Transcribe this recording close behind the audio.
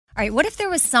All right, what if there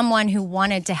was someone who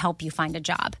wanted to help you find a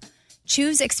job?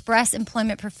 Choose Express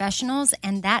Employment Professionals,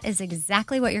 and that is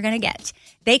exactly what you're going to get.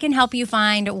 They can help you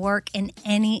find work in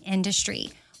any industry.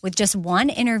 With just one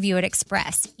interview at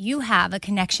Express, you have a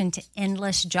connection to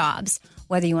endless jobs.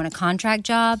 Whether you want a contract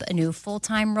job, a new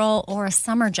full-time role, or a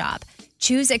summer job,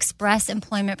 choose Express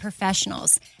Employment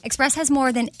Professionals. Express has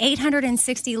more than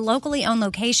 860 locally owned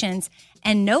locations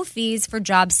and no fees for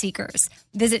job seekers.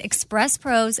 Visit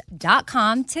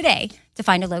expresspros.com today to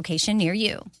find a location near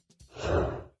you.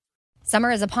 Summer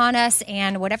is upon us,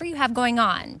 and whatever you have going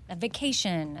on, a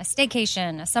vacation, a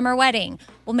staycation, a summer wedding,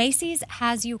 well, Macy's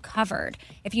has you covered.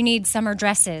 If you need summer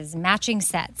dresses, matching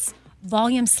sets,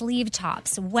 volume sleeve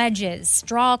tops, wedges,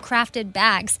 straw-crafted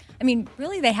bags,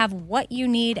 really they have what you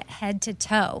need head to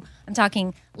toe. I'm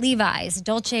talking Levi's,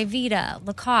 Dolce Vita,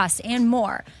 Lacoste, and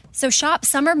more. So shop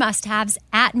summer must-haves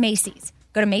at Macy's.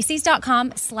 Go to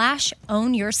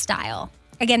Macys.com/ownyourstyle.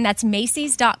 Again, that's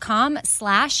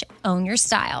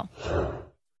Macys.com/ownyourstyle.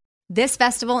 This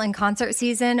festival and concert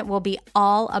season will be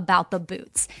all about the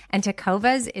boots, and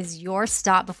Tecovas is your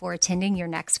stop before attending your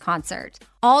next concert.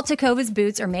 All Tecovas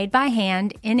boots are made by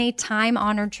hand in a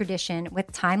time-honored tradition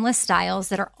with timeless styles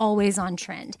that are always on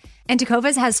trend. And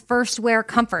Tecovas has first wear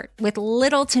comfort with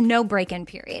little to no break-in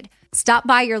period. Stop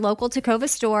by your local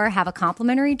Tecovas store, have a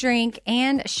complimentary drink,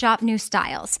 and shop new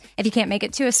styles. If you can't make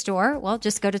it to a store, well,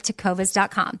 just go to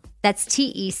tecovas.com. That's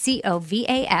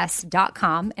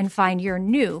TECOVAS.com and find your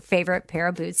new favorite pair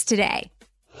of boots today.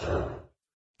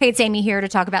 Hey, it's Amy here to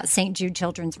talk about St. Jude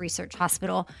Children's Research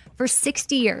Hospital. For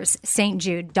 60 years, St.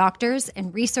 Jude doctors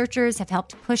and researchers have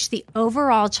helped push the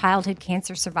overall childhood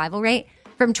cancer survival rate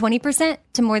from 20%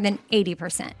 to more than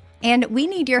 80%. And we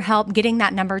need your help getting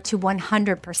that number to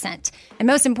 100%. And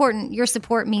most important, your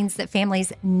support means that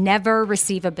families never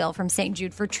receive a bill from St.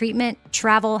 Jude for treatment,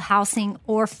 travel, housing,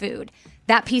 or food.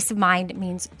 That peace of mind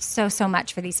means so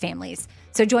much for these families.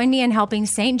 So join me in helping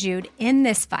St. Jude in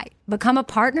this fight. Become a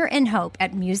partner in hope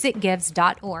at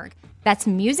musicgives.org. That's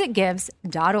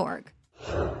musicgives.org.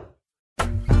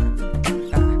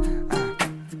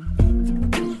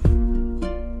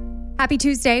 Happy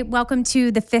Tuesday. Welcome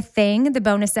to The Fifth Thing, the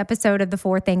bonus episode of the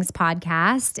Four Things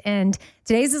podcast. And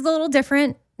today's is a little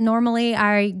different. Normally,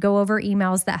 I go over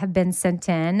emails that have been sent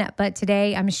in, but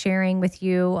today I'm sharing with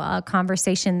you a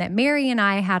conversation that Mary and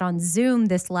I had on Zoom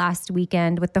this last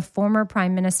weekend with the former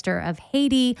Prime Minister of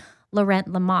Haiti, Laurent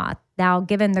Lamothe. Now,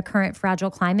 given the current fragile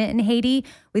climate in Haiti,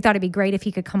 we thought it'd be great if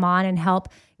he could come on and help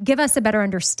give us a better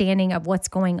understanding of what's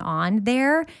going on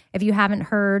there. If you haven't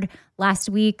heard, last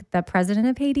week, the president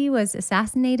of Haiti was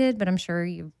assassinated, but I'm sure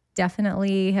you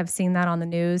definitely have seen that on the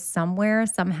news somewhere,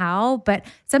 somehow. But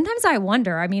sometimes I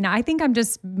wonder, I think I'm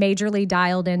just majorly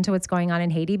dialed into what's going on in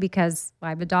Haiti because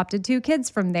I've adopted 2 kids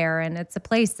from there and it's a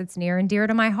place that's near and dear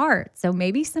to my heart. So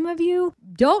maybe some of you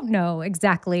don't know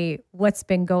exactly what's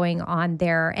been going on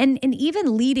there. And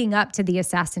even leading up to the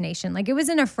assassination, it was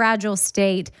in a fragile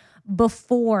state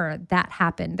before that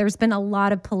happened. There's been a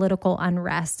lot of political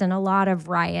unrest and a lot of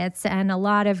riots and a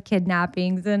lot of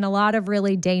kidnappings and a lot of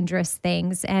really dangerous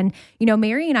things. And,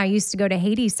 Mary and I used to go to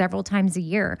Haiti several times a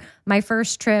year. My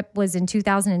first trip was in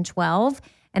 2012.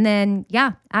 And then,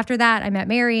 after that, I met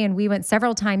Mary and we went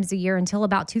several times a year until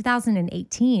about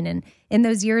 2018. And in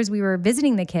those years, we were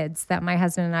visiting the kids that my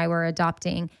husband and I were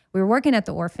adopting. We were working at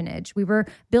the orphanage. We were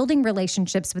building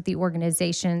relationships with the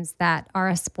organizations that our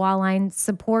Espoir line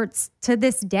supports to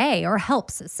this day or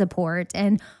helps support.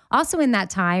 And also in that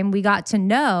time, we got to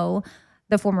know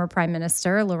the former Prime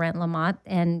Minister, Laurent Lamothe,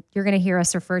 and you're going to hear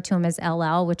us refer to him as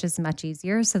LL, which is much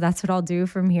easier. So that's what I'll do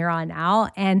from here on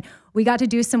out. And we got to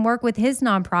do some work with his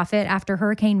nonprofit after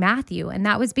Hurricane Matthew. And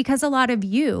that was because a lot of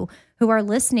you who are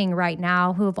listening right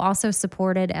now who have also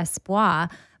supported Espoir.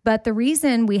 But the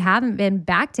reason we haven't been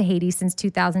back to Haiti since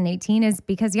 2018 is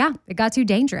because, it got too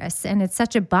dangerous. And it's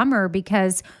such a bummer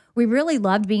because we really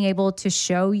loved being able to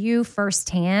show you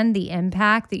firsthand the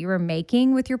impact that you were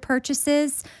making with your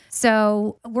purchases.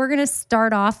 So we're going to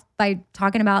start off by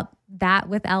talking about that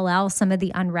with LL, some of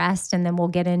the unrest, and then we'll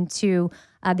get into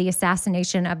the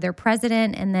assassination of their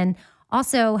president, and then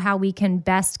also how we can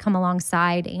best come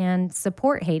alongside and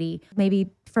support Haiti,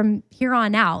 maybe from here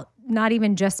on out, not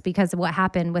even just because of what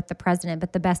happened with the president,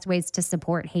 but the best ways to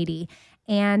support Haiti.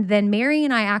 And then Mary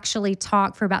and I actually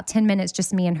talk for about 10 minutes,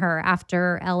 just me and her,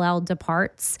 after LL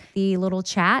departs the little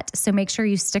chat. So make sure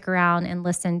you stick around and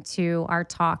listen to our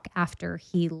talk after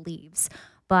he leaves.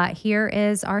 But here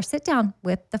is our sit down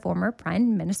with the former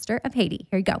Prime Minister of Haiti.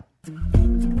 Here you go.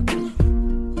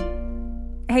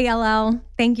 Hey, LL,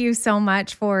 thank you so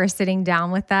much for sitting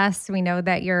down with us. We know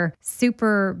that you're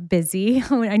super busy.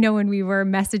 I know when we were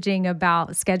messaging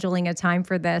about scheduling a time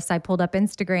for this, I pulled up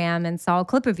Instagram and saw a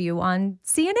clip of you on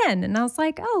CNN. And I was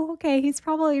like, oh, okay, he's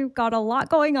probably got a lot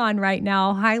going on right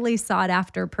now. Highly sought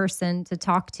after person to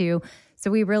talk to.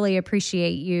 So we really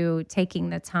appreciate you taking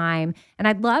the time. And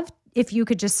I'd love if you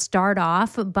could just start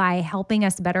off by helping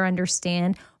us better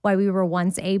understand why we were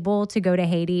once able to go to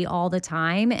Haiti all the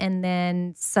time, and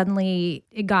then suddenly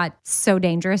it got so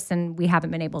dangerous and we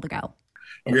haven't been able to go.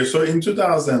 Okay, so in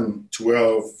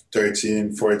 2012,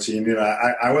 13, 14,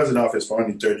 I was in office for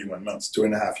only 31 months,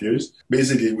 2.5 years.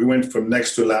 Basically, we went from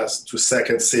next to last to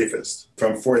second safest,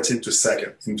 from 14 to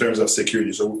second in terms of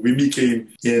security. So we became,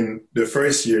 in the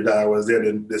first year that I was there,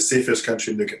 the safest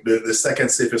country, the second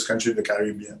safest country in the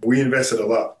Caribbean. We invested a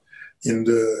lot in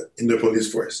the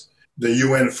police force. The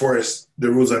UN forced the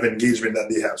rules of engagement that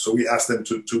they have. So we asked them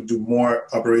to do more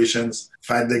operations,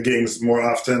 fight the gangs more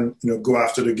often, go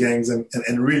after the gangs. And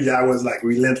really, I was like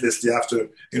relentlessly after,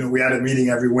 we had a meeting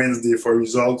every Wednesday for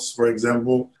results, for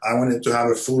example. I wanted to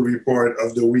have a full report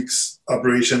of the week's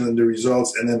operations and the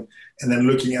results. And then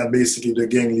looking at basically the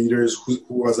gang leaders, who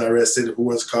was arrested, who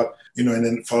was caught, and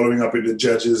then following up with the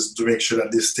judges to make sure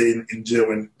that they stay in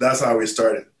jail. And that's how we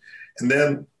started. And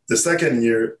then the second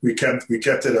year, we kept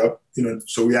it up,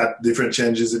 so we had different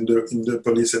changes in the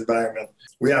police environment.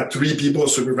 We had 3 people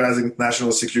supervising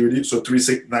national security, so 3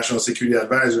 national security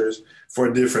advisors for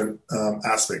different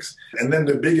aspects. And then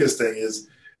the biggest thing is,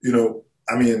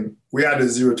 we had a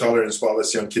zero tolerance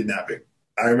policy on kidnapping.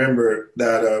 I remember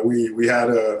that we had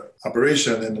an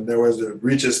operation, and there was the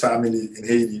richest family in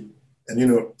Haiti. And,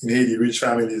 in Haiti, rich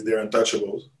families, they're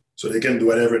untouchables. So they can do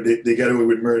whatever. They get away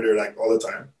with murder like all the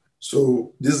time.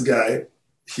 So this guy,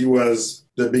 he was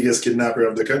the biggest kidnapper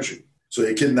of the country. So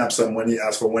he kidnapped someone, he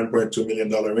asked for $1.2 million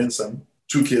ransom,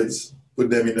 2 kids, put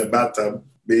them in a bathtub,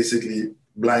 basically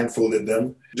blindfolded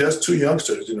them. Just 2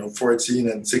 youngsters, 14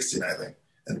 and 16, I think,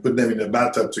 and put them in a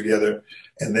bathtub together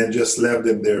and then just left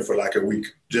them there for like a week.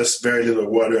 Just very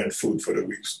little water and food for the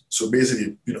weeks. So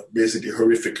basically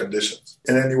horrific conditions.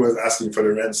 And then he was asking for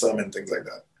the ransom and things like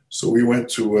that. So we went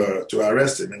to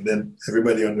arrest him, and then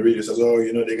everybody on the radio says, "Oh,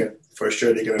 they're gonna arrest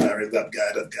that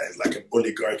guy. That guy is like an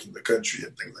oligarch in the country,"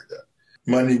 and things like that.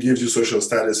 Money gives you social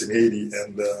status in Haiti,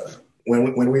 and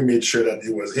when we made sure that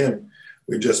it was him,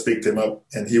 we just picked him up,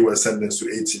 and he was sentenced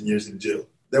to 18 years in jail.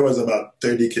 There was about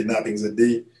 30 kidnappings a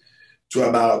day to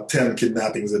about 10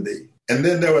 kidnappings a day, and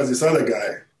then there was this other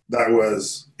guy that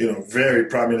was, very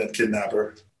prominent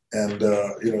kidnapper, and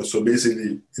so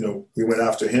basically, we went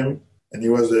after him. And he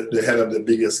was the head of the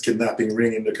biggest kidnapping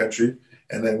ring in the country.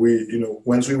 And then we,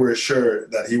 once we were sure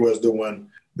that he was the one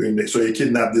doing this, so he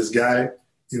kidnapped this guy,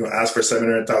 asked for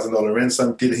 $700,000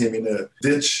 ransom, hid him in a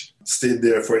ditch, stayed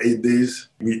there for 8 days.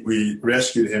 We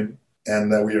rescued him,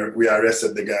 and we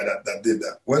arrested the guy that did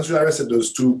that. Once we arrested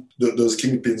those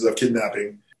kingpins of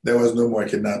kidnapping, there was no more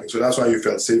kidnapping. So that's why you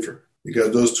felt safer,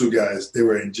 because those 2 guys, they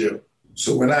were in jail.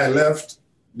 So when I left,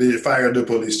 they fired the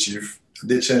police chief.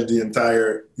 They changed the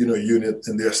entire, unit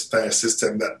and the entire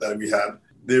system that we had.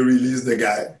 They released the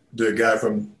guy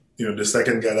from, the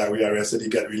second guy that we arrested. He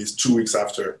got released 2 weeks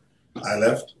after I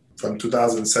left. From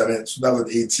 2007,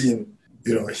 2018,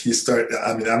 he started.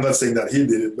 I'm not saying that he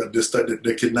did it, but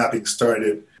the kidnapping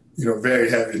started, very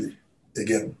heavily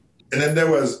again. And then there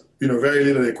was, very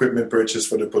little equipment purchased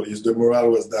for the police. The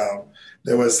morale was down.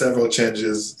 There were several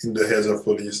changes in the heads of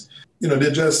police.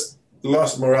 They just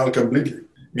lost morale completely.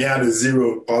 We had a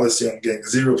zero policy on gangs,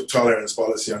 zero tolerance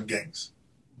policy on gangs.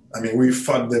 We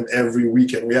fought them every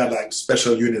weekend. We had like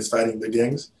special units fighting the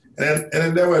gangs. And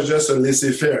then there was just a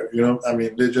laissez-faire,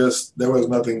 there was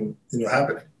nothing,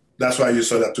 happening. That's why you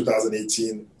saw that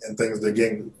 2018 and the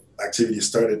gang activity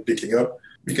started picking up,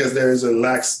 because there is a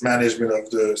lax management of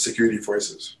the security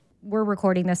forces. We're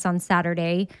recording this on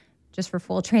Saturday, just for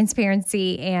full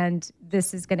transparency, and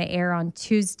this is going to air on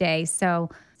Tuesday. So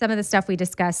some of the stuff we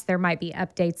discussed, there might be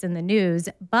updates in the news,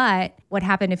 but what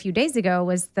happened a few days ago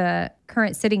was the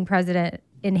current sitting president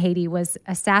in Haiti was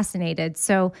assassinated.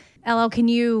 So, LL, can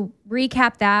you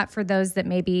recap that for those that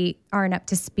maybe aren't up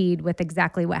to speed with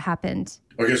exactly what happened?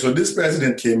 Okay, so this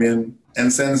president came in,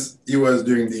 and since he was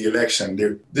during the election,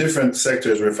 different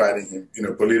sectors were fighting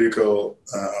him. Political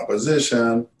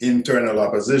opposition, internal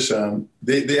opposition.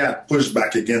 They had pushed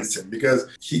back against him because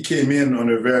he came in on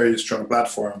a very strong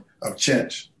platform of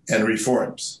change and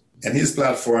reforms. And his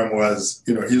platform was,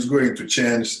 he's going to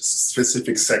change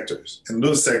specific sectors. And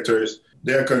those sectors,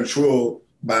 they're controlled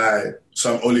by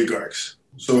some oligarchs.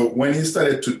 So when he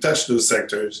started to touch those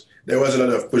sectors, there was a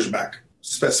lot of pushback,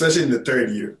 especially in the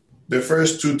third year. The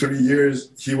first 2-3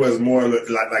 years, he was more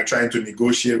like trying to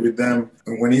negotiate with them.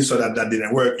 And when he saw that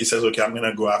didn't work, he says, okay, I'm going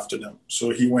to go after them.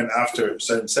 So he went after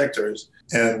certain sectors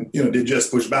and, they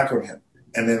just pushed back on him.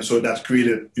 And then so that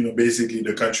created, basically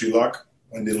the country lock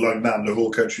when they locked down the whole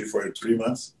country for 3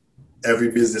 months. Every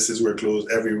businesses were closed.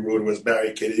 Every road was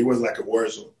barricaded. It was like a war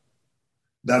zone.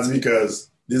 That's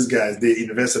because these guys, they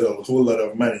invested a whole lot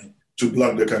of money to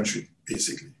block the country,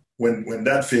 basically. When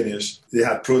that finished, they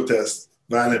had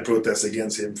violent protests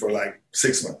against him for like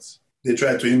 6 months. They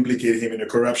tried to implicate him in a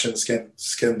corruption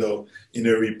scandal in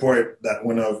a report that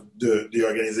one of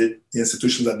the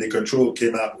institutions that they control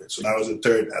came out with. So that was the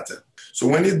third attempt. So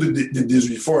when they did these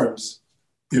reforms,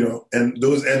 and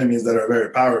those enemies that are very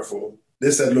powerful,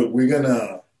 they said, look, we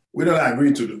don't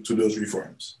agree to those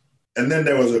reforms. And then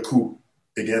there was a coup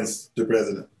against the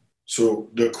president. So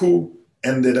the coup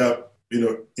ended up,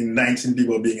 in 19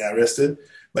 people being arrested.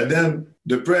 But then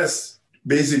the press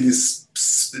basically,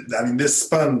 they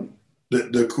spun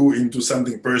the coup into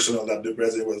something personal that the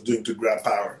president was doing to grab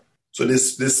power. So they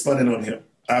spun it on him.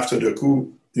 After the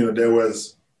coup, there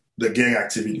was the gang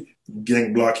activity,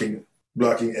 gang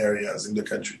blocking areas in the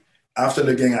country. After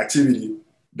the gang activity,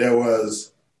 there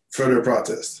was further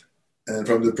protest. And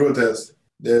from the protest,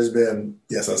 there's been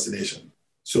the assassination.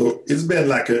 So it's been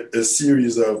like a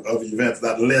series of events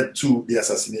that led to the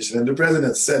assassination. And the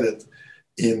president said it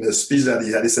in the speech that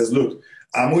he had. He says, look,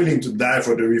 I'm willing to die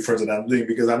for the reforms that I'm doing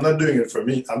because I'm not doing it for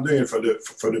me. I'm doing it for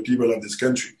the people of this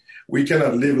country. We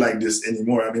cannot live like this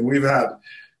anymore. I mean, we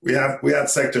had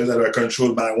sectors that are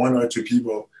controlled by 1 or 2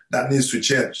 people. That needs to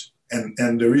change.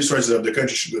 And the resources of the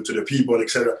country should go to the people,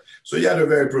 etc. So he had a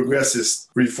very progressist,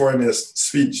 reformist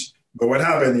speech. But what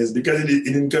happened is because he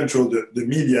didn't control the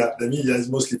media is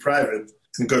mostly private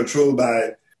and controlled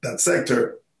by that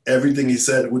sector, everything he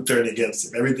said would turn against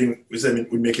him. Everything he said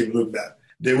would make him look bad.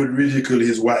 They would ridicule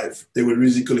his wife. They would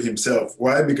ridicule himself.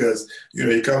 Why? Because,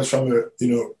 he comes from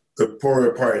a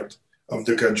poorer part of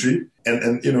the country.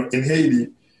 And in Haiti,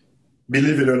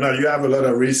 believe it or not, you have a lot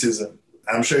of racism.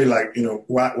 I'm sure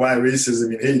why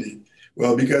racism in Haiti?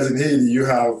 Well, because in Haiti, you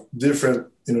have different,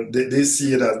 they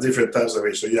see it as different types of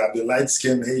race. So you have the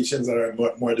light-skinned Haitians that are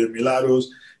more the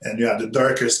mulattoes, and you have the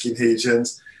darker-skinned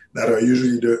Haitians that are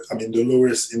usually the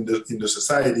lowest in the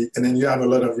society. And then you have a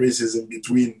lot of racism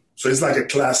between. So it's like a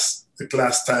class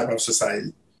type of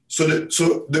society. So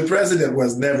the president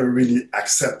was never really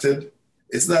accepted.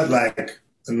 It's not like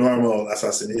a normal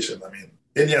assassination. I mean,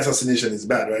 any assassination is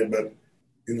bad, right? But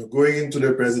going into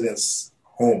the president's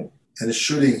home and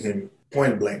shooting him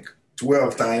point blank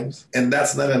 12 times, and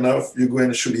that's not enough. You're going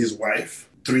to shoot his wife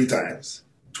 3 times,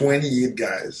 28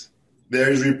 guys. There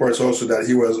is reports also that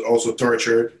he was also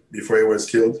tortured before he was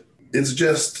killed. It's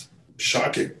just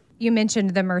shocking. You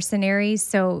mentioned the mercenaries,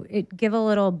 so give a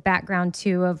little background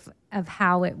too of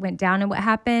how it went down and what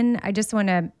happened. I just want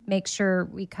to make sure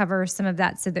we cover some of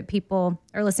that so that people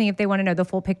are listening if they want to know the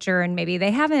full picture and maybe they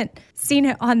haven't seen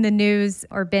it on the news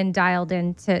or been dialed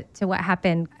into what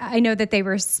happened. I know that they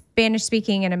were Spanish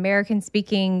speaking and American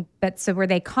speaking, but so were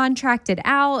they contracted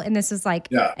out and this was like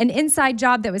an inside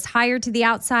job that was hired to the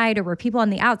outside, or were people on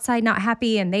the outside not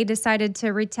happy and they decided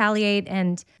to retaliate?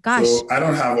 And gosh. So I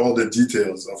don't have all the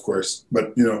details, of course, but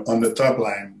on the top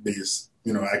line base,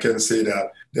 I can say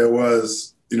that there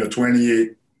was,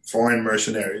 28 foreign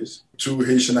mercenaries, 2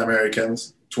 Haitian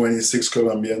Americans, 26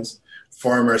 Colombians,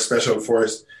 former special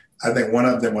force. I think one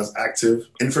of them was active.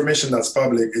 Information that's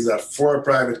public is that 4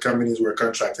 private companies were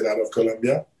contracted out of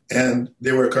Colombia, and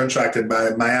they were contracted by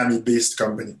a Miami-based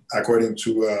company, according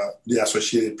to the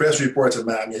Associated Press reports and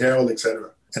Miami Herald, etc.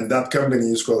 And that company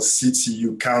is called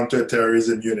CTU,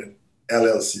 Counterterrorism Unit,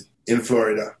 LLC, in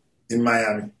Florida, in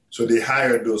Miami. So they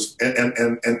hired those.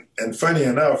 And funny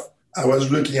enough, I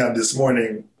was looking at this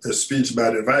morning a speech by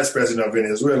the vice president of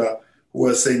Venezuela, who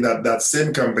was saying that that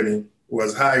same company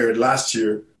was hired last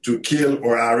year to kill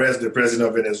or arrest the president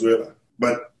of Venezuela.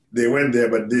 But they went there,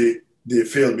 but they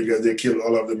failed because they killed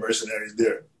all of the mercenaries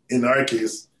there. In our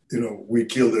case, we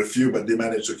killed a few, but they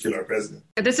managed to kill our president.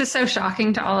 This is so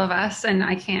shocking to all of us, and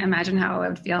I can't imagine how it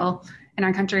would feel in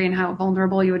our country and how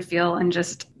vulnerable you would feel and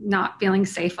just not feeling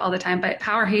safe all the time. But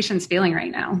how are Haitians feeling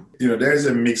right now? There's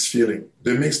a mixed feeling.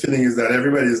 The mixed feeling is that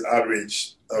everybody is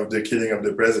outraged of the killing of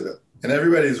the president. And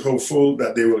everybody is hopeful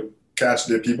that they will catch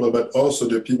the people, but also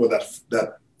the people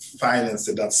that financed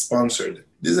it, that sponsored it.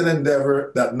 This is an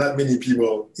endeavor that not many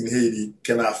people in Haiti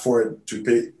can afford to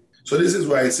pay. So this is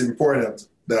why it's important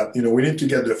that, we need to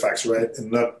get the facts right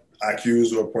and not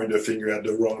accuse or point the finger at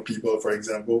the wrong people, for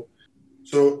example.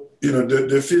 So,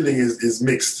 the feeling is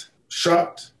mixed,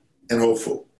 shocked and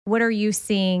hopeful. What are you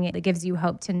seeing that gives you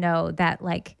hope to know that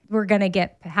like we're going to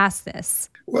get past this?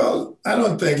 Well, I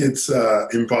don't think it's an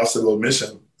impossible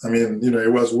mission. I mean,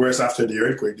 it was worse after the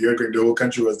earthquake. The whole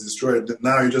country was destroyed.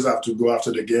 Now you just have to go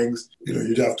after the gangs.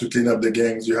 You have to clean up the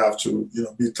gangs. You have to,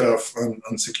 be tough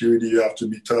on security. You have to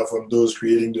be tough on those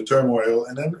creating the turmoil,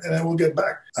 and then we'll get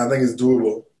back. I think it's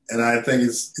doable. And I think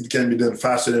it can be done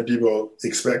faster than people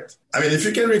expect. I mean, if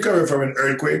you can recover from an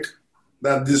earthquake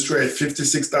that destroyed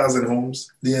 56,000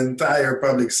 homes, the entire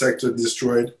public sector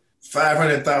destroyed,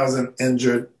 500,000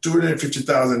 injured,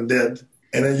 250,000 dead,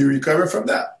 and then you recover from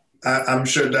that. I'm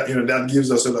sure that that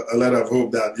gives us a lot of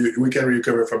hope that we can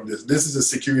recover from this. This is a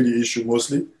security issue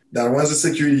mostly. That once the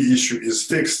security issue is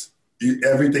fixed,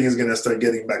 everything is going to start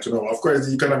getting back to normal. Of course,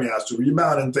 the economy has to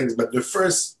rebound and things, but the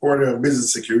first order of business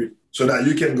is security, so that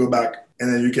you can go back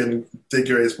and then you can take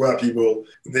your Espoir people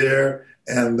there,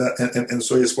 and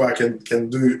so Espoir can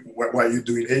do what you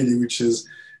do in Haiti, which is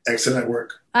excellent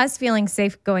work. Us feeling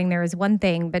safe going there is one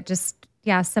thing, but just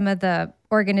some of the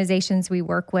organizations we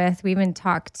work with, we even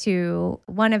talked to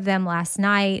one of them last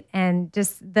night, and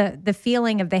just the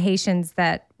feeling of the Haitians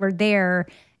that were there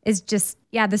is just,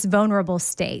 this vulnerable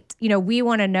state. We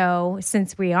want to know,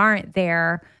 since we aren't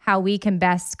there, how we can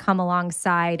best come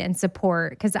alongside and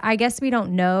support. Because I guess we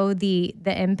don't know the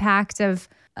impact of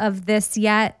this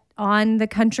yet on the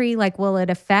country. Like, will it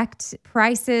affect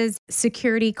prices?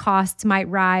 Security costs might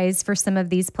rise for some of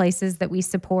these places that we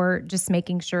support, just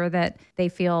making sure that they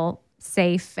feel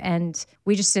safe. And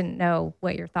we just didn't know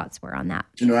what your thoughts were on that.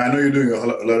 I know you're doing a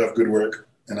lot of good work,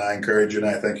 and I encourage you, and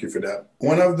I thank you for that.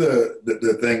 One of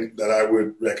the thing that I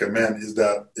would recommend is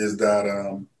that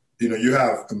you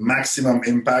have a maximum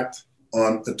impact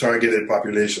on a targeted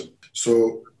population.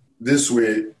 So this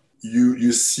way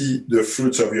you see the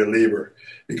fruits of your labor,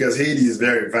 because Haiti is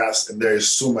very vast and there is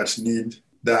so much need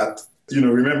that,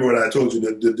 remember what I told you,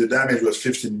 that the damage was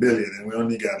 15 billion and we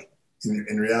only got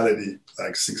in reality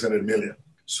like 600 million.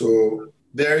 So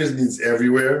there is needs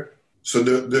everywhere. So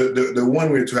the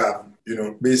one way to have,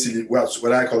 basically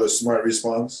what I call a smart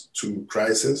response to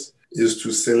crisis is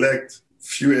to select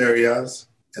few areas,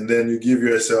 and then you give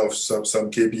yourself some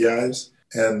KPIs,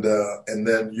 and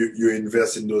then you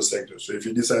invest in those sectors. So if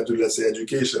you decide to, let's say,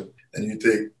 education, and you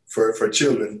take for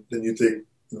children, then you take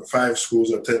 5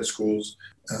 schools or 10 schools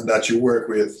that you work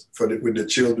with with the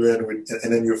children,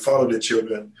 and then you follow the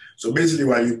children. So basically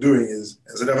what you're doing is,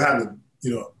 instead of having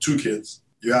 2 kids,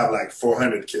 you have like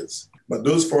 400 kids. But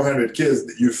those 400 kids,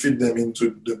 you feed them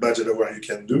into the budget of what you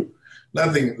can do.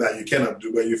 Nothing that you cannot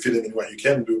do, but you feed them in what you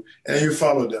can do, and you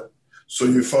follow them. So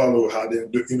you follow how they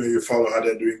do, you follow how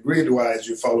they're doing grade-wise.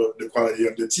 You follow the quality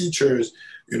of the teachers.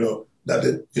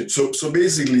 So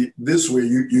basically, this way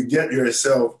you get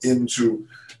yourself into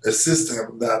a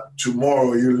system that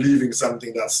tomorrow you're leaving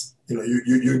something that's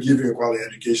you're giving a quality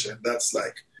education. That's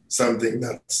like something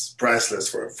that's priceless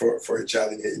for a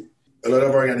child in Haiti. A lot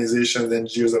of organizations,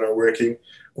 NGOs that are working,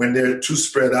 when they're too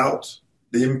spread out,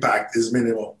 the impact is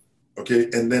minimal. Okay,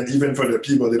 and then even for the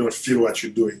people, they don't feel what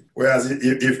you're doing. Whereas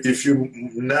if you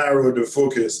narrow the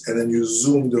focus and then you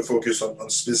zoom the focus on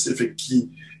specific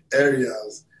key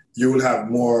areas, you will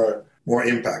have more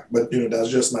impact. But that's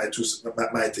just my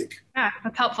take. Yeah,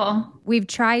 that's helpful. We've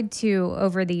tried to,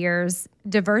 over the years,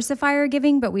 diversify our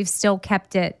giving, but we've still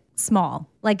kept it small.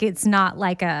 Like, it's not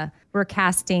like we're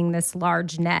casting this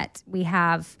large net. We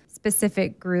have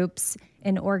specific groups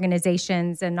and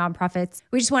organizations and nonprofits.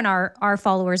 We just want our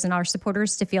followers and our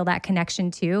supporters to feel that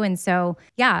connection too. And so,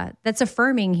 that's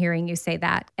affirming hearing you say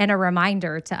that, and a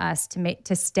reminder to us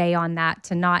to stay on that,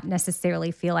 to not necessarily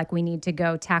feel like we need to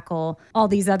go tackle all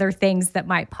these other things that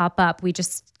might pop up. We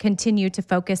just continue to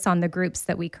focus on the groups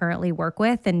that we currently work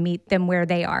with and meet them where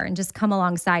they are, and just come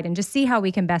alongside and just see how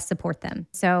we can best support them.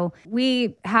 So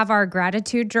we have our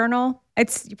gratitude journal.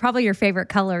 It's probably your favorite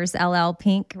colors, LL,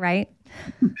 pink, right?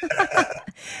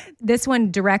 This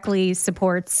one directly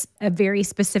supports a very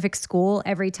specific school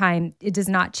every time. It does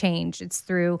not change. It's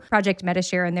through Project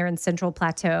Metashare, and they're in Central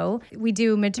Plateau. We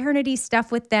do maternity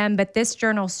stuff with them, but this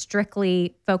journal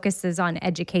strictly focuses on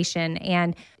education,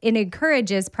 and it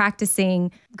encourages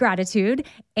practicing gratitude.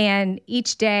 And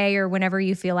each day, or whenever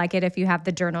you feel like it, if you have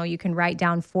the journal, you can write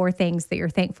down 4 things that you're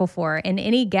thankful for. And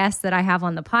any guests that I have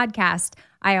on the podcast,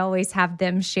 I always have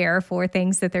them share 4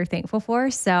 things that they're thankful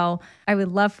for. So I would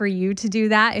love for you to do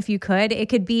that if you could. It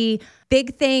could be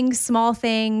big things, small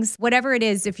things, whatever it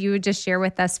is. If you would just share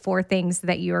with us 4 things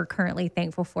that you are currently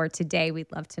thankful for today,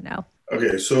 we'd love to know.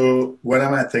 Okay, so what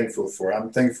am I thankful for?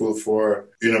 I'm thankful for,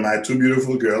 my 2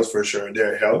 beautiful girls, for sure,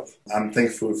 their health. I'm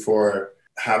thankful for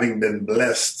having been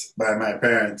blessed by my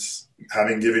parents,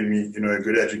 having given me, a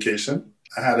good education.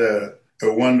 I had a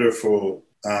a wonderful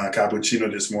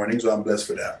cappuccino this morning, so I'm blessed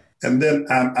for that. And then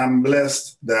I'm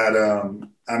blessed that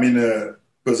I'm in a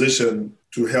position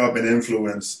to help and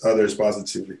influence others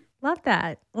positively. Love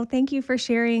that. Well, thank you for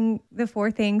sharing the 4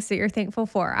 things that you're thankful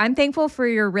for. I'm thankful for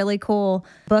your really cool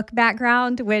book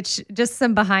background, which just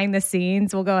some behind the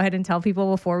scenes, we'll go ahead and tell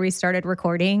people before we started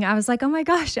recording. I was like, oh my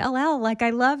gosh, LL, like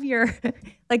I love your,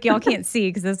 like y'all can't see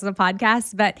because this is a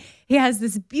podcast, but he has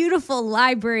this beautiful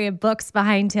library of books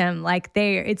behind him. Like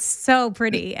it's so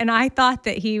pretty. And I thought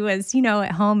that he was,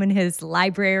 at home in his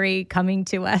library coming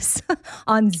to us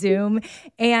on Zoom.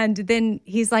 And then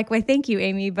he's like, well, thank you,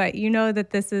 Amy, but you know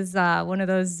that this is one of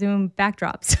those Zoom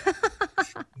backdrops.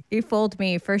 You fooled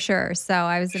me for sure. So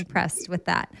I was impressed with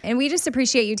that. And we just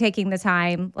appreciate you taking the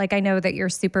time. Like, I know that you're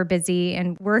super busy,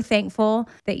 and we're thankful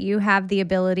that you have the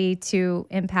ability to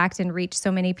impact and reach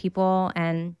so many people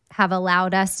and have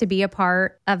allowed us to be a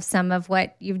part of some of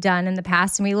what you've done in the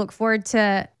past. And we look forward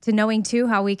to knowing too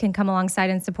how we can come alongside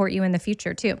and support you in the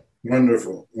future too.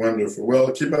 Wonderful. Wonderful.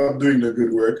 Well, keep up doing the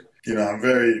good work. I'm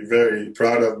very, very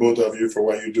proud of both of you for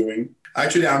what you're doing.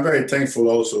 Actually, I'm very thankful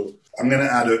also. I'm going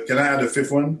to can I add a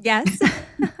 5th one? Yes.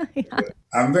 Yeah.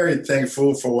 I'm very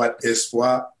thankful for what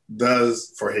Espoir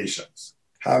does for Haitians.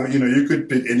 You could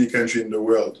pick any country in the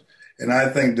world. And I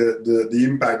think that the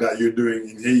impact that you're doing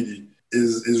in Haiti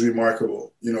is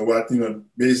remarkable.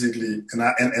 Basically,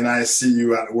 and I see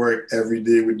you at work every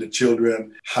day with the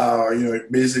children, how,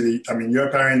 basically,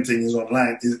 your parenting is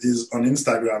online, is on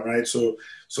Instagram, right? So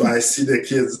I see the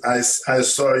kids, I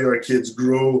saw your kids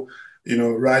grow,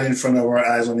 right in front of our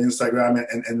eyes on Instagram,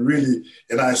 and really,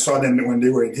 and I saw them when they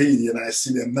were in Haiti, and I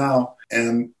see them now,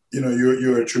 and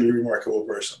you're a truly remarkable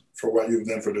person for what you've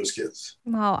done for those kids.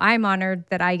 Well, I'm honored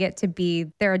that I get to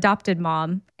be their adopted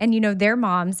mom. And, their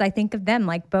moms, I think of them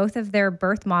like both of their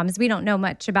birth moms. We don't know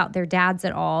much about their dads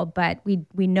at all, but we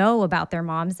know about their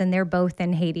moms, and they're both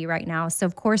in Haiti right now. So,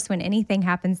 of course, when anything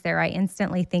happens there, I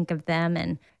instantly think of them.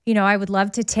 And, I would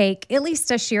love to take at least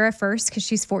Ashira first because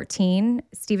she's 14.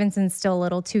 Stevenson's still a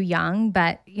little too young,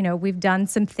 but, we've done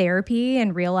some therapy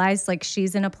and realized like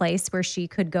she's in a place where she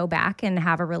could go back and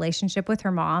have a relationship with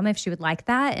her mom if she would like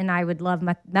that. And I would love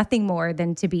nothing more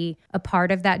than to be a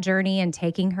part of that journey and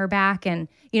taking her back. And,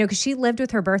 because she lived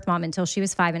with her birth mom until she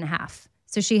was 5.5.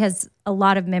 So she has a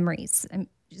lot of memories. And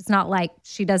it's not like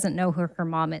she doesn't know who her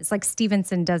mom is. Like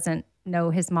Stevenson doesn't know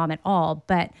his mom at all.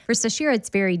 But for Sashira, it's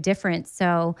very different.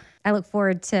 So I look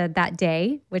forward to that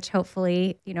day, which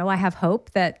hopefully, I have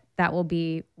hope that will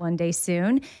be one day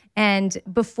soon. And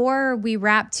before we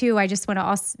wrap too, I just want to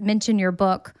also mention your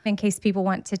book in case people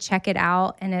want to check it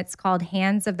out. And it's called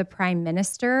Hands of the Prime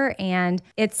Minister. And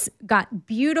it's got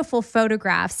beautiful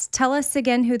photographs. Tell us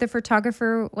again who the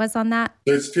photographer was on that.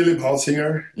 So it's Philip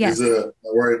Halsinger. Yes. He's an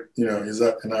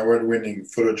award-winning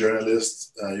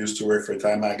photojournalist. Used to work for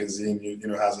Time Magazine.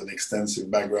 Has an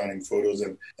extensive background in photos.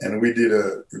 And we did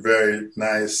a very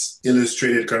nice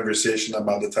illustrated conversation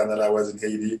about the time that I was in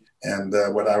Haiti and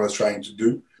what I was trying to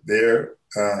do there.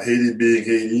 Haiti being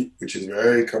Haiti, which is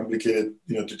very complicated,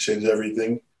 to change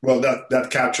everything. Well, that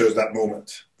captures that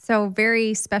moment. So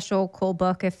very special, cool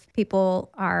book if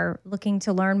people are looking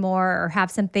to learn more or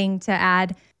have something to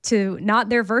add to not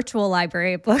their virtual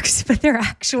library of books, but their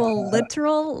actual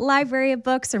literal library of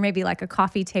books, or maybe like a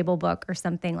coffee table book or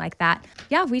something like that.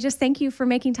 Yeah, we just thank you for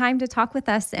making time to talk with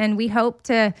us. And we hope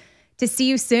to see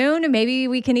you soon. Maybe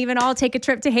we can even all take a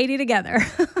trip to Haiti together.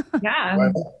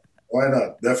 Yeah. Why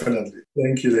not? Definitely.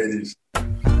 Thank you, ladies.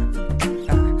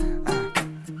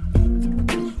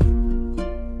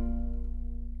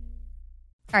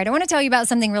 All right, I want to tell you about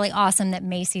something really awesome that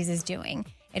Macy's is doing.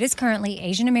 It is currently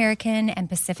Asian American and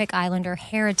Pacific Islander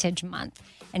Heritage Month.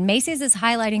 And Macy's is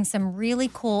highlighting some really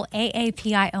cool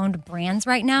AAPI-owned brands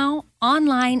right now,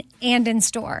 online and in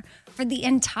store. For the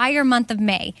entire month of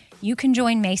May, you can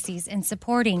join Macy's in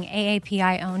supporting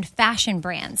AAPI-owned fashion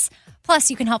brands. Plus,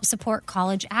 you can help support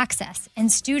college access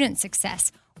and student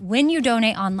success when you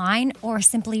donate online or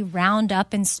simply round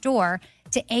up in store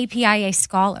to APIA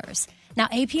Scholars. Now,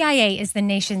 APIA is the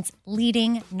nation's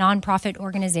leading nonprofit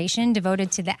organization devoted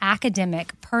to the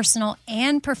academic, personal,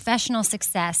 and professional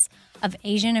success of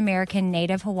Asian American,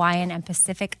 Native Hawaiian, and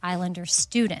Pacific Islander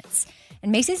students.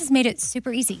 And Macy's has made it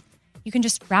super easy. You can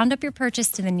just round up your purchase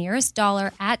to the nearest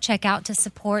dollar at checkout to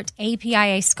support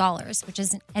APIA Scholars, which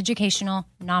is an educational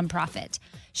nonprofit.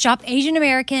 Shop Asian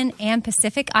American and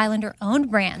Pacific Islander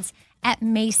owned brands at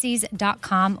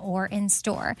Macy's.com or in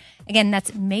store. Again,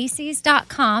 that's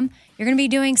Macy's.com. You're going to be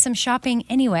doing some shopping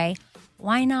anyway.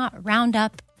 Why not round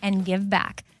up and give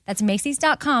back? That's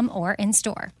Macy's.com or in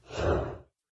store.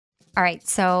 All right,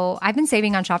 so I've been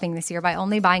saving on shopping this year by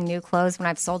only buying new clothes when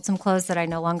I've sold some clothes that I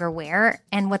no longer wear.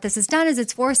 And what this has done is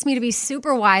it's forced me to be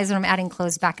super wise when I'm adding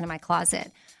clothes back into my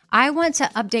closet. I want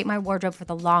to update my wardrobe for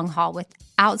the long haul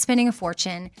without spending a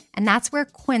fortune, and that's where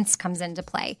Quince comes into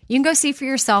play. You can go see for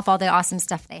yourself all the awesome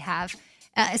stuff they have,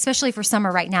 especially for summer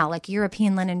right now, like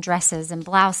European linen dresses and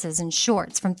blouses and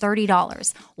shorts from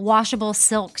 $30, washable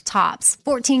silk tops,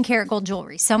 14 karat gold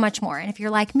jewelry, so much more. And if you're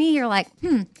like me, you're like,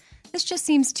 this just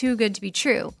seems too good to be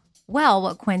true. Well,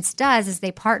 what Quince does is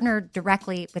they partner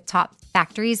directly with top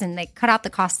factories and they cut out the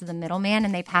cost of the middleman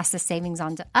and they pass the savings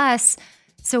on to us.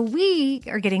 So we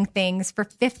are getting things for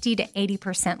 50 to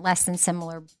 80% less than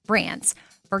similar brands.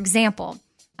 For example,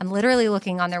 I'm literally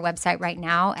looking on their website right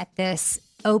now at this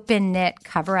open knit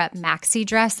cover up maxi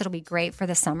dress that'll be great for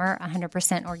the summer,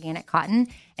 100% organic cotton,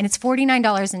 and it's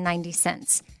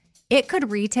 $49.90. It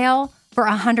could retail for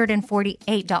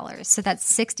 $148, so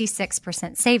that's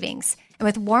 66% savings. And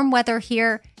with warm weather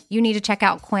here, you need to check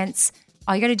out Quince.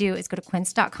 All you got to do is go to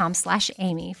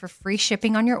quince.com/Amy for free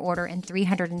shipping on your order and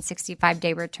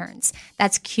 365-day returns.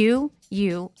 That's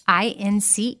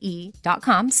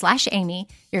QUINCE.com/Amy.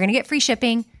 You're going to get free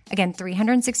shipping. Again,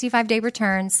 365-day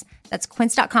returns. That's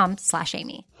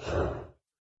quince.com/Amy.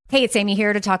 Hey, it's Amy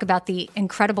here to talk about the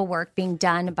incredible work being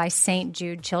done by St.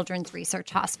 Jude Children's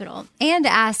Research Hospital and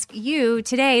to ask you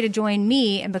today to join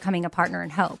me in becoming a partner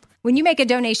in hope. When you make a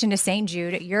donation to St.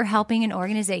 Jude, you're helping an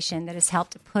organization that has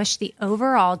helped push the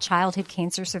overall childhood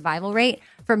cancer survival rate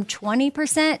from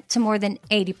 20% to more than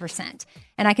 80%.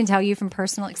 And I can tell you from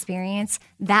personal experience,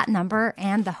 that number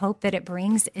and the hope that it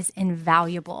brings is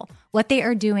invaluable. What they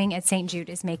are doing at St. Jude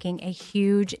is making a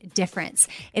huge difference.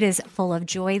 It is full of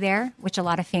joy there, which a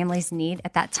lot of families need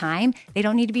at that time. They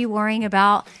don't need to be worrying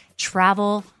about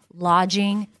travel,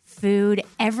 lodging, food.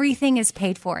 Everything is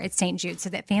paid for at St. Jude so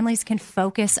that families can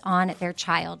focus on their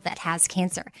child that has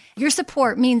cancer. Your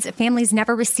support means that families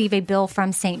never receive a bill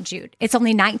from St. Jude. It's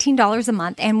only $19 a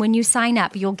month, and when you sign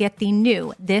up, you'll get the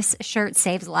new This Shirt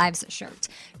Saves Lives shirt.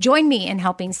 Join me in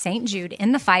helping St. Jude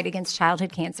in the fight against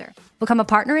childhood cancer. Become a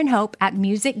partner in hope at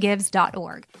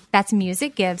musicgives.org. That's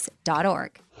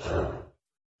musicgives.org.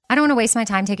 I don't want to waste my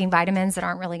time taking vitamins that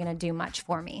aren't really going to do much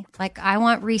for me. Like, I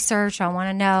want research. I want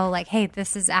to know, like, hey,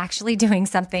 this is actually doing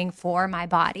something for my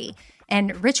body.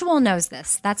 And Ritual knows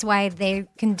this. That's why they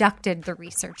conducted the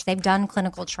research. They've done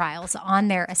clinical trials on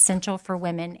their Essential for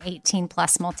Women 18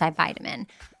 Plus multivitamin.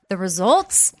 The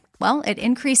results? Well, it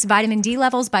increased vitamin D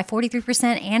levels by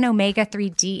 43% and omega-3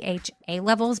 DHA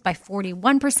levels by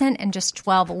 41% in just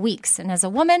 12 weeks. And as a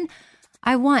woman,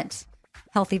 I want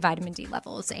healthy vitamin D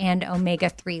levels and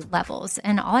omega-3 levels.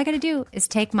 And all I got to do is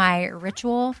take my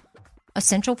Ritual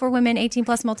Essential for Women 18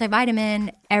 Plus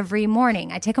multivitamin every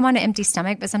morning. I take them on an empty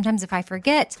stomach, but sometimes if I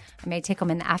forget, I may take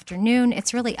them in the afternoon.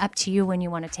 It's really up to you when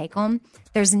you want to take them.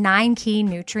 There's 9 key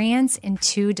nutrients in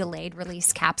 2 delayed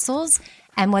release capsules.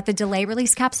 And what the delayed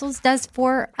release capsules does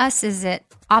for us is it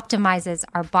optimizes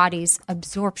our body's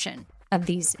absorption of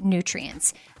these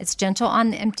nutrients. It's gentle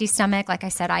on the empty stomach. Like I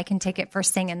said, I can take it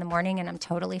first thing in the morning and I'm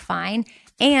totally fine.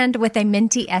 And with a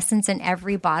minty essence in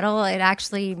every bottle, it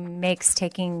actually makes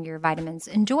taking your vitamins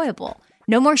enjoyable.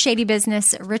 No more shady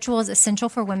business. Ritual's Essential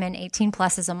for Women 18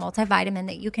 Plus is a multivitamin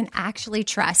that you can actually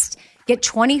trust. Get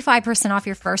 25% off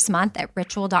your first month at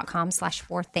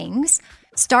ritual.com/4things.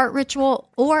 Start Ritual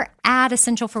or add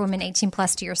Essential for Women 18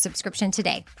 Plus to your subscription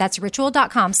today. That's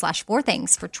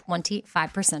ritual.com/4things for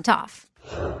 25% off.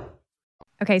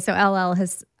 Okay, so LL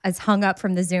has hung up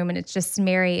from the Zoom and it's just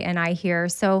Mary and I here.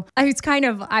 So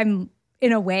I'm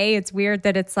in a way, it's weird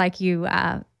that it's like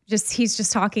he's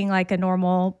just talking like a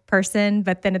normal person,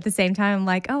 but then at the same time, I'm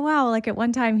like, oh wow, like at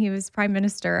one time he was prime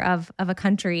minister of a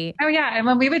country. Oh yeah, and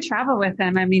when we would travel with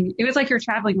him, I mean, it was like you're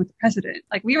traveling with the president.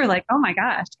 Like we were like, oh my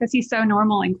gosh, because he's so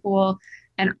normal and cool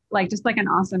and like just like an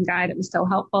awesome guy that was so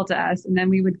helpful to us. And then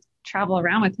we would travel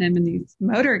around with him in these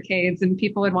motorcades and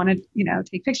people would want to,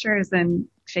 take pictures and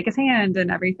shake his hand and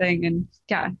everything. And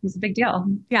yeah, he's a big deal.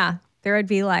 Yeah, there would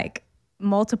be like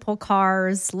multiple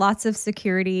cars, lots of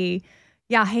security.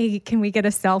 Yeah, hey, can we get a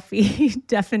selfie?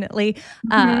 Definitely.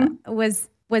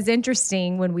 Was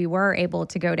interesting when we were able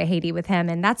to go to Haiti with him.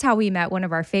 And that's how we met one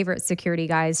of our favorite security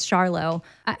guys, Charlo.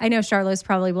 I know Charlo's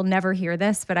probably will never hear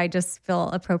this, but I just feel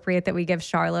appropriate that we give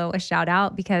Charlo a shout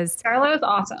out because Charlo is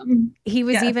awesome. He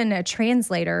was even a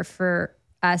translator for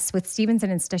us with Stevenson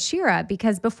and Stashira,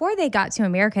 because before they got to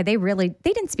America, they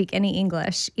didn't speak any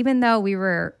English, even though we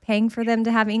were paying for them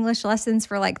to have English lessons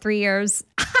for like 3 years.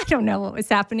 I don't know what was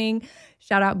happening.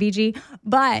 Shout out BG.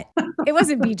 But it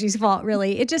wasn't BG's fault,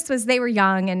 really. It just was they were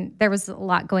young and there was a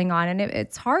lot going on. And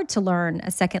it's hard to learn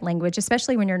a second language,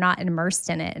 especially when you're not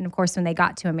immersed in it. And of course, when they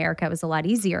got to America, it was a lot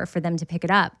easier for them to pick it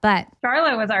up. But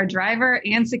Charlotte was our driver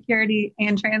and security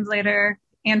and translator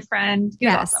and friend. He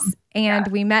was awesome. And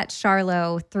we met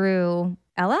Charlo through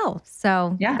LL,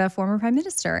 so the former prime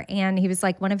minister. And he was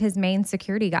like one of his main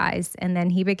security guys. And then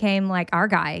he became like our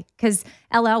guy because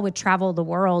LL would travel the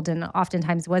world and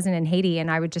oftentimes wasn't in Haiti.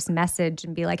 And I would just message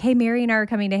and be like, hey, Mary and I are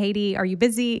coming to Haiti. Are you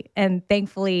busy? And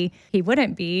thankfully he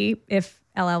wouldn't be if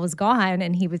LL was gone,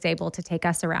 and he was able to take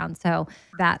us around. So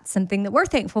that's something that we're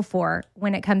thankful for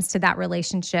when it comes to that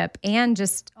relationship and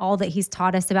just all that he's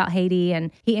taught us about Haiti.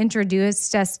 And he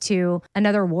introduced us to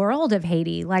another world of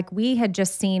Haiti. Like we had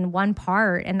just seen one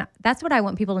part. And that's what I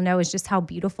want people to know is just how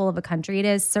beautiful of a country it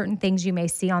is. Certain things you may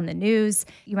see on the news,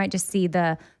 you might just see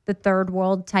the third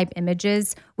world type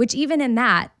images, which even in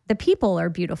that, the people are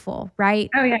beautiful, right?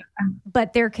 Oh, yeah.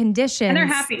 But their conditions. And they're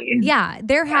happy. Yeah,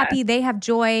 they're happy. They have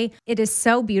joy. It is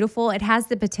so beautiful. It has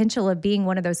the potential of being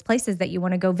one of those places that you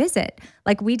want to go visit.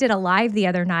 Like we did a live the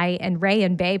other night and Ray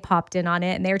and Bay popped in on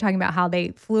it and they were talking about how they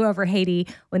flew over Haiti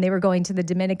when they were going to the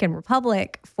Dominican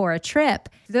Republic for a trip.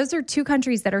 Those are two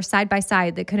countries that are side by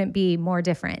side that couldn't be more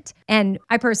different. And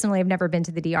I personally have never been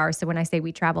to the DR. So when I say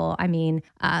we travel, I mean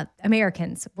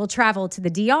Americans will travel to the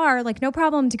DR, like no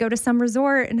problem to go to some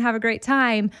resort and have a great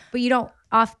time. But you don't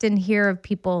often hear of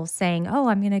people saying, oh,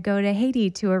 I'm going to go to Haiti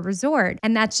to a resort.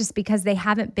 And that's just because they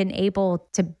haven't been able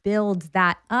to build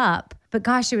that up. But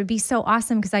gosh, it would be so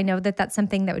awesome because I know that that's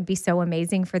something that would be so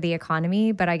amazing for the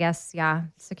economy. But I guess,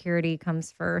 security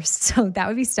comes first. So that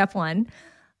would be step one.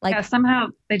 Like somehow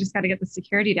they just got to get the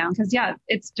security down because,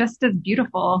 it's just as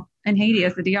beautiful in Haiti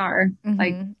as the DR. Mm-hmm.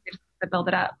 Like to build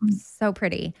it up. So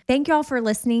pretty. Thank you all for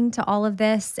listening to all of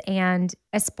this. And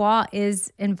Espoir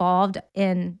is involved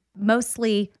in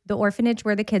mostly the orphanage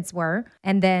where the kids were.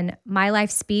 And then My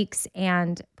Life Speaks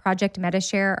and Project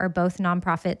MetaShare are both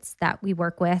nonprofits that we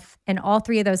work with. And all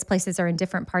three of those places are in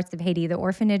different parts of Haiti. The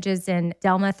orphanage is in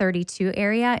Delma 32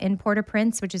 area in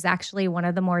Port-au-Prince, which is actually one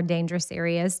of the more dangerous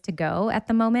areas to go at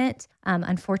the moment.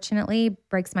 Unfortunately,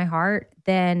 breaks my heart.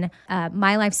 Then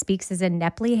My Life Speaks is in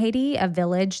Nepli, Haiti, a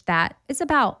village that is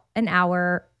about an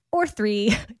hour or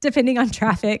 3, depending on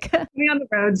traffic. Depending on the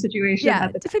road situation. Yeah,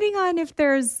 depending on if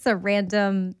there's a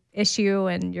random issue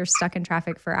and you're stuck in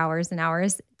traffic for hours and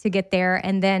hours to get there.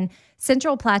 And then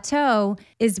Central Plateau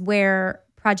is where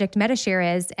Project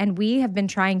MetaShare is. And we have been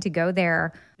trying to go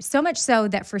there, so much so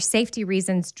that for safety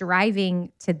reasons,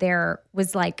 driving to there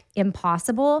was like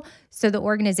impossible. So the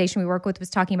organization we work with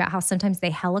was talking about how sometimes they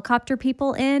helicopter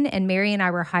people in, and Mary and I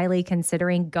were highly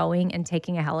considering going and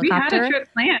taking a helicopter. We had a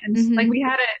trip planned. Mm-hmm. Like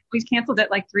we canceled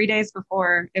it like 3 days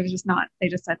before. It was just not, they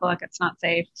just said, look, it's not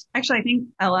safe. Actually, I think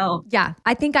LL. Yeah.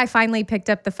 I think I finally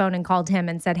picked up the phone and called him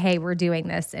and said, hey, we're doing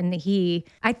this. And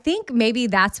I think maybe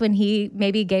that's when he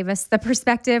maybe gave us the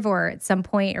perspective, or at some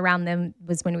point around them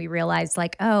was when we realized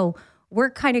like, oh, we're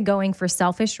kind of going for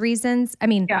selfish reasons. I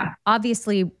mean,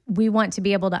 obviously we want to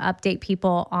be able to update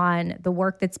people on the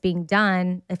work that's being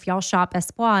done. If y'all shop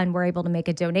Espoir and we're able to make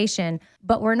a donation,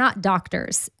 but we're not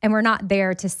doctors and we're not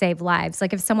there to save lives.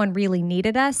 Like if someone really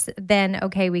needed us, then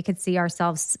okay, we could see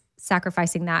ourselves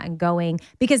sacrificing that and going,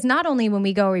 because not only when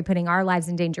we go are we putting our lives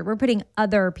in danger, we're putting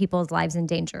other people's lives in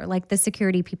danger, like the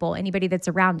security people, anybody that's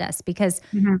around us, because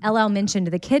LL mentioned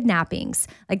the kidnappings,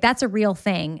 like that's a real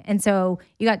thing. And so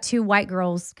you got 2 white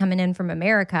girls coming in from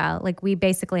America, like we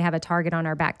basically have a target on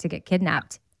our back to get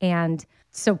kidnapped. And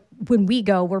so when we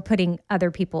go, we're putting other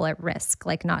people at risk,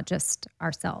 like not just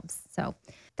ourselves. So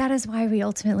that is why we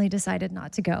ultimately decided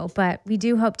not to go. But we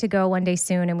do hope to go one day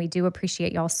soon, and we do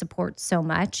appreciate y'all's support so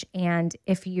much. And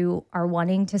if you are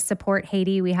wanting to support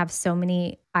Haiti, we have so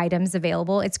many items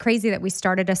available. It's crazy that we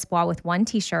started Espoir with one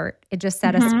t-shirt. It just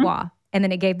said Espoir. And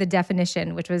then it gave the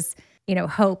definition, which was,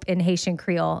 hope in Haitian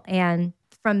Creole. And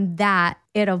from that,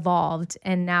 it evolved.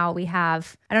 And now we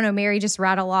have, I don't know, Mary, just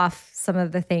rattle off some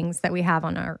of the things that we have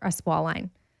on our Espoir line.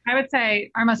 I would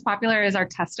say our most popular is our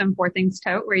custom 4 things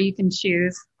tote, where you can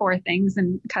choose 4 things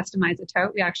and customize a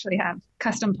tote. We actually have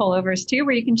custom pullovers too,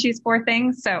 where you can choose 4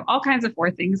 things. So all kinds of 4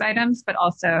 things items, but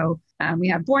also we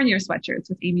have Born Year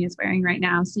sweatshirts, which Amy is wearing right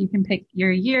now. So you can pick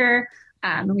your year.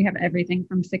 And we have everything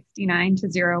from 69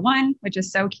 to 01, which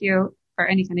is so cute. or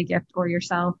any kind of gift or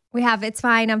yourself. We have It's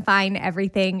Fine, I'm Fine,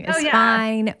 Everything is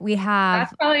Fine. We have...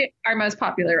 That's probably our most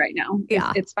popular right now.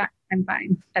 Yeah. It's Fine, I'm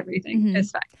Fine, Everything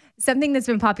is fine. Something that's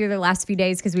been popular the last few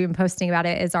days because we've been posting about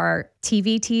it is our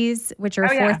TV teas, which are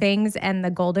 4 things, and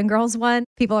the Golden Girls one.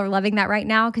 People are loving that right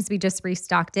now because we just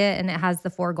restocked it, and it has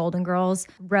the 4 Golden Girls: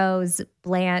 Rose,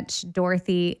 Blanche,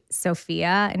 Dorothy,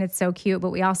 Sophia, and it's so cute. But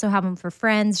we also have them for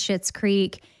Friends, Schitt's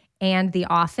Creek, and The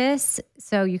Office,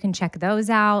 so you can check those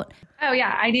out. Oh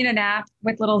yeah, I Need a Nap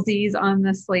with little Z's on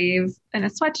the sleeve, and a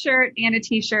sweatshirt and a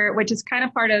t-shirt, which is kind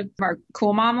of part of our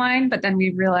Cool Mom line. But then we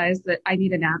realized that I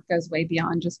Need a Nap goes way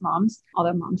beyond just moms,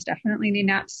 although moms definitely need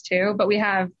naps too. But we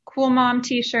have Cool Mom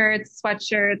t-shirts,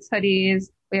 sweatshirts, hoodies.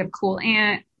 We have Cool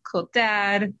Aunt, Cool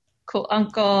Dad, Cool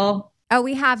Uncle. Oh,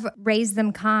 we have Raise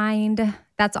Them Kind.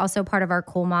 That's also part of our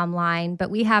Cool Mom line. But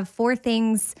we have 4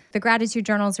 things. The gratitude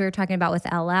journals we were talking about with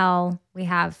LL. We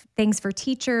have things for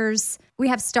teachers. We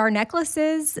have star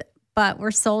necklaces, but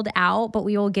we're sold out. But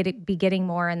we will be getting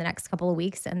more in the next couple of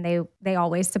weeks. And they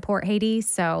always support Haiti.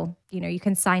 So, you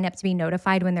can sign up to be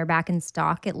notified when they're back in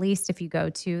stock, at least if you go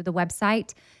to the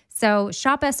website. So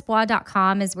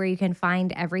shopespoir.com is where you can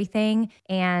find everything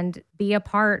and be a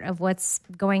part of what's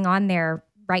going on there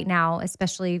right now,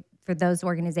 especially for those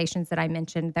organizations that I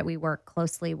mentioned that we work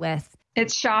closely with.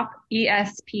 It's Shop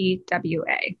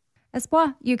ESPWA.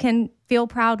 Espoir. You can feel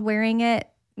proud wearing it,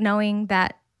 knowing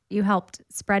that you helped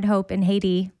spread hope in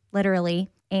Haiti, literally.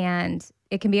 And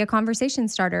it can be a conversation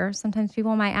starter. Sometimes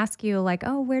people might ask you like,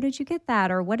 oh, where did you get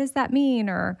that? Or what does that mean?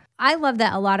 Or I love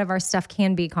that a lot of our stuff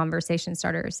can be conversation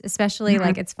starters, especially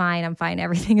like It's Fine, I'm Fine,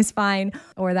 Everything is Fine,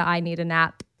 or the I Need a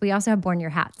Nap. We also have Born Your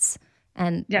Hats.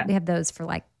 And we have those for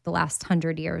like the last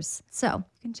 100 years. So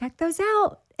you can check those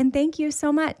out. And thank you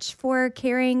so much for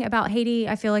caring about Haiti.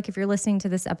 I feel like if you're listening to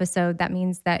this episode, that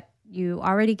means that you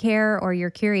already care or you're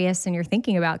curious and you're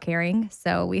thinking about caring.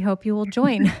 So we hope you will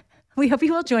join. We hope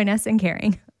you will join us in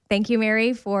caring. Thank you,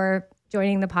 Mary, for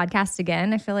joining the podcast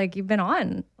again. I feel like you've been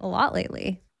on a lot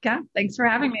lately. Yeah, thanks for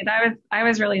having me. I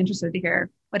was really interested to hear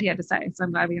what he had to say. So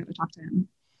I'm glad we got to talk to him.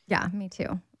 Yeah, me too.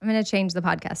 I'm going to change the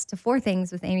podcast to 4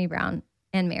 things with Amy Brown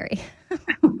and Mary.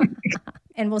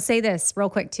 And we'll say this real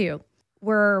quick too.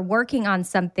 We're working on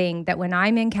something that when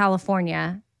I'm in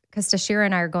California, because Tashira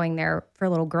and I are going there for a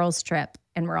little girls trip,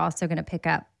 and we're also going to pick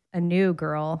up a new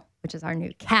girl, which is our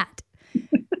new cat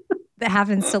that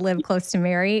happens to live close to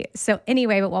Mary. So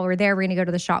anyway, but while we're there, we're going to go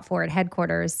to the Shop Forward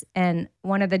headquarters. And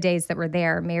one of the days that we're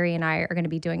there, Mary and I are going to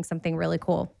be doing something really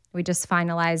cool. We just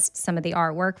finalized some of the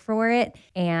artwork for it,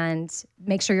 and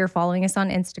make sure you're following us on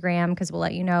Instagram because we'll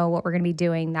let you know what we're going to be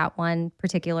doing that one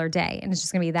particular day. And it's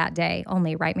just going to be that day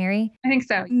only, right, Mary? I think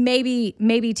so.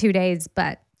 Maybe 2 days,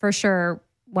 but for sure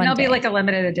one It'll day. be like a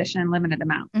limited edition, limited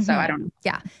amount. So I don't know.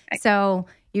 Yeah. Okay. So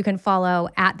you can follow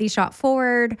at The Shop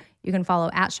Forward, you can follow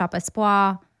at Shop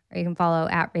Espoir, or you can follow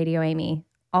at Radio Amy.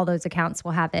 All those accounts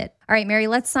will have it. All right, Mary,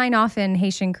 let's sign off in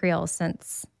Haitian Creole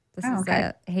since this is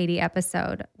a Haiti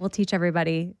episode. We'll teach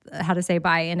everybody how to say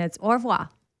bye, and it's au revoir.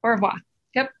 Au revoir.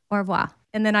 Yep. Au revoir.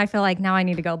 And then I feel like now I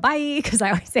need to go bye because I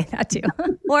always say that too.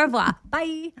 Au revoir.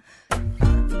 Bye.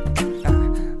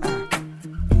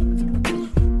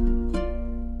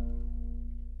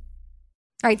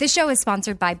 All right, this show is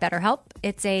sponsored by BetterHelp.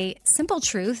 It's a simple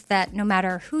truth that no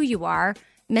matter who you are,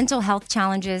 mental health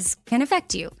challenges can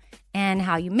affect you, and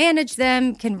how you manage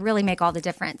them can really make all the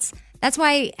difference. That's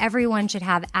why everyone should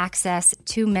have access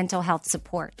to mental health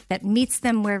support that meets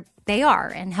them where they are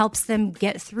and helps them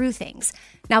get through things.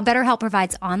 Now, BetterHelp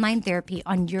provides online therapy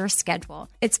on your schedule.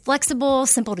 It's flexible,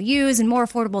 simple to use, and more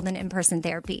affordable than in-person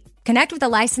therapy. Connect with a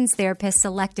licensed therapist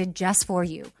selected just for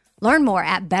you. Learn more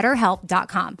at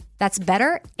BetterHelp.com. That's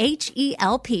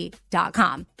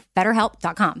BetterHelp.com.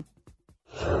 BetterHelp.com.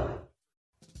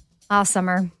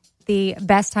 Summer, the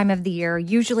best time of the year,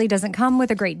 usually doesn't come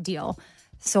with a great deal.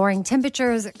 Soaring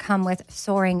temperatures come with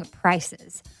soaring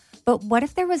prices. But what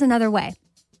if there was another way?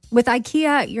 With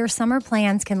IKEA, your summer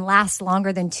plans can last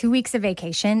longer than 2 weeks of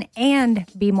vacation and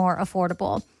be more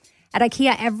affordable. At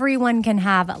IKEA, everyone can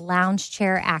have lounge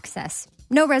chair access.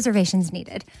 No reservations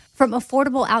needed. From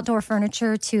affordable outdoor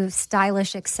furniture to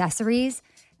stylish accessories,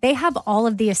 they have all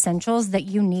of the essentials that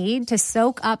you need to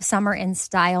soak up summer in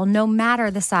style, no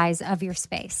matter the size of your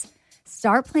space.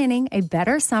 Start planning a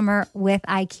better summer with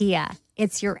IKEA.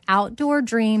 It's your outdoor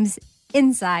dreams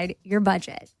inside your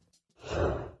budget.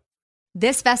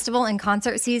 This festival and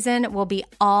concert season will be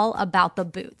all about the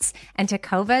boots, and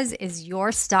Tecovas is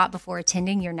your stop before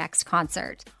attending your next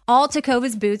concert. All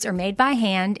Tecovas boots are made by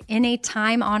hand in a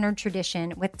time-honored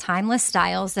tradition with timeless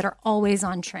styles that are always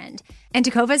on trend. And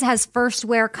Tecovas has first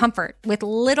wear comfort with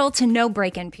little to no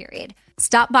break-in period.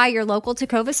 Stop by your local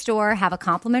Tecovas store, have a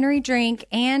complimentary drink,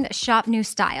 and shop new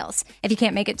styles. If you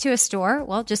can't make it to a store,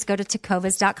 well, just go to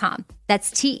tecovas.com. That's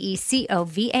TECOVAS.com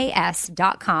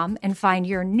and find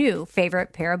your new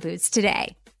favorite pair of boots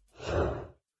today.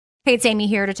 Hey, it's Amy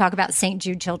here to talk about St.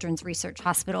 Jude Children's Research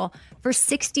Hospital. For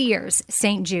 60 years,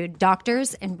 St. Jude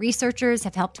doctors and researchers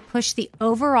have helped push the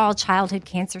overall childhood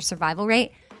cancer survival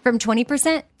rate from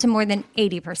 20% to more than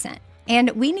 80%. And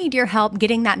we need your help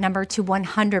getting that number to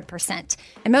 100%.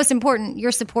 And most important,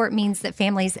 your support means that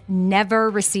families never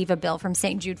receive a bill from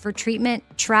St. Jude for treatment,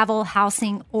 travel,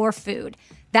 housing, or food.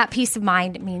 That peace of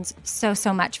mind means so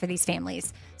much for these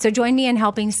families. So join me in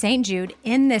helping St. Jude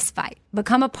in this fight.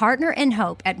 Become a partner in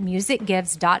hope at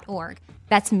musicgives.org.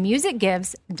 That's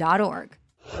musicgives.org.